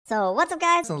So what's up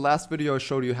guys? In the last video I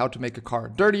showed you how to make a car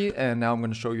dirty, and now I'm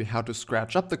going to show you how to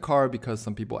scratch up the car because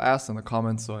some people asked in the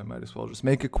comments, so I might as well just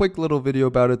make a quick little video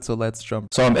about it. So let's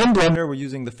jump. So I'm in Blender. We're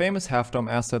using the famous half dome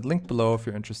asset, linked below if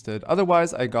you're interested.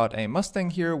 Otherwise I got a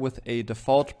Mustang here with a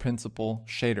default principal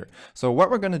shader. So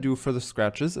what we're going to do for the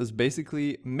scratches is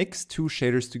basically mix two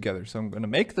shaders together. So I'm going to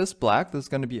make this black. This is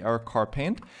going to be our car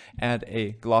paint, add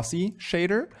a glossy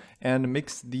shader and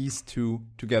mix these two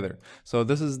together. So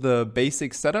this is the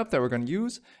basic setup that we're going to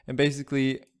use, and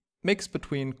basically mix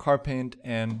between car paint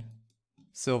and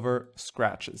silver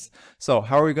scratches. So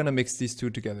how are we going to mix these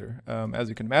two together? As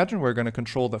you can imagine, we're going to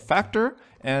control the factor,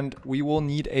 and we will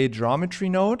need a geometry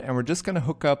node, and we're just going to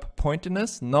hook up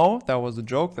pointiness. No, that was a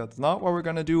joke. That's not what we're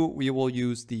going to do. We will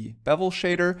use the bevel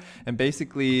shader and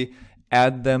basically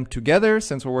add them together.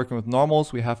 Since we're working with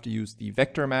normals, we have to use the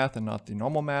vector math and not the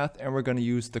normal math, and we're going to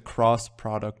use the cross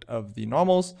product of the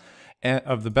normals and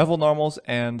of the bevel normals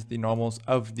and the normals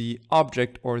of the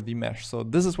object or the mesh. So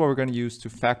this is what we're going to use to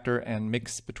factor and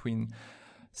mix between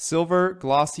silver,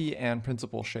 glossy, and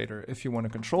principal shader. If you want to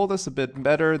control this a bit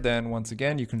better, then once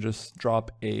again you can just drop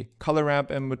a color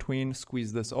ramp in between,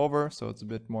 squeeze this over so it's a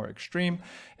bit more extreme,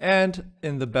 and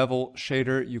in the bevel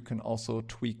shader you can also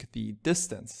tweak the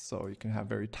distance, so you can have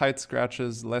very tight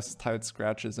scratches, less tight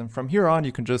scratches, and from here on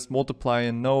you can just multiply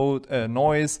in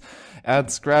noise,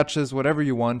 add scratches, whatever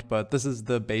you want. But this is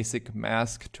the basic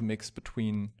mask to mix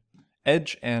between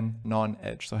edge and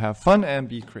non-edge. So have fun and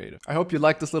be creative. I hope you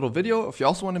liked this little video. If you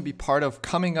also want to be part of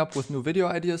coming up with new video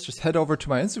ideas, just head over to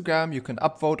my Instagram. You can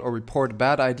upvote or report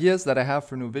bad ideas that I have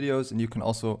for new videos, and you can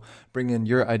also bring in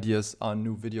your ideas on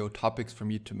new video topics for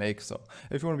me to make. So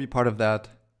if you want to be part of that,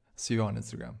 see you on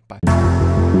Instagram. Bye.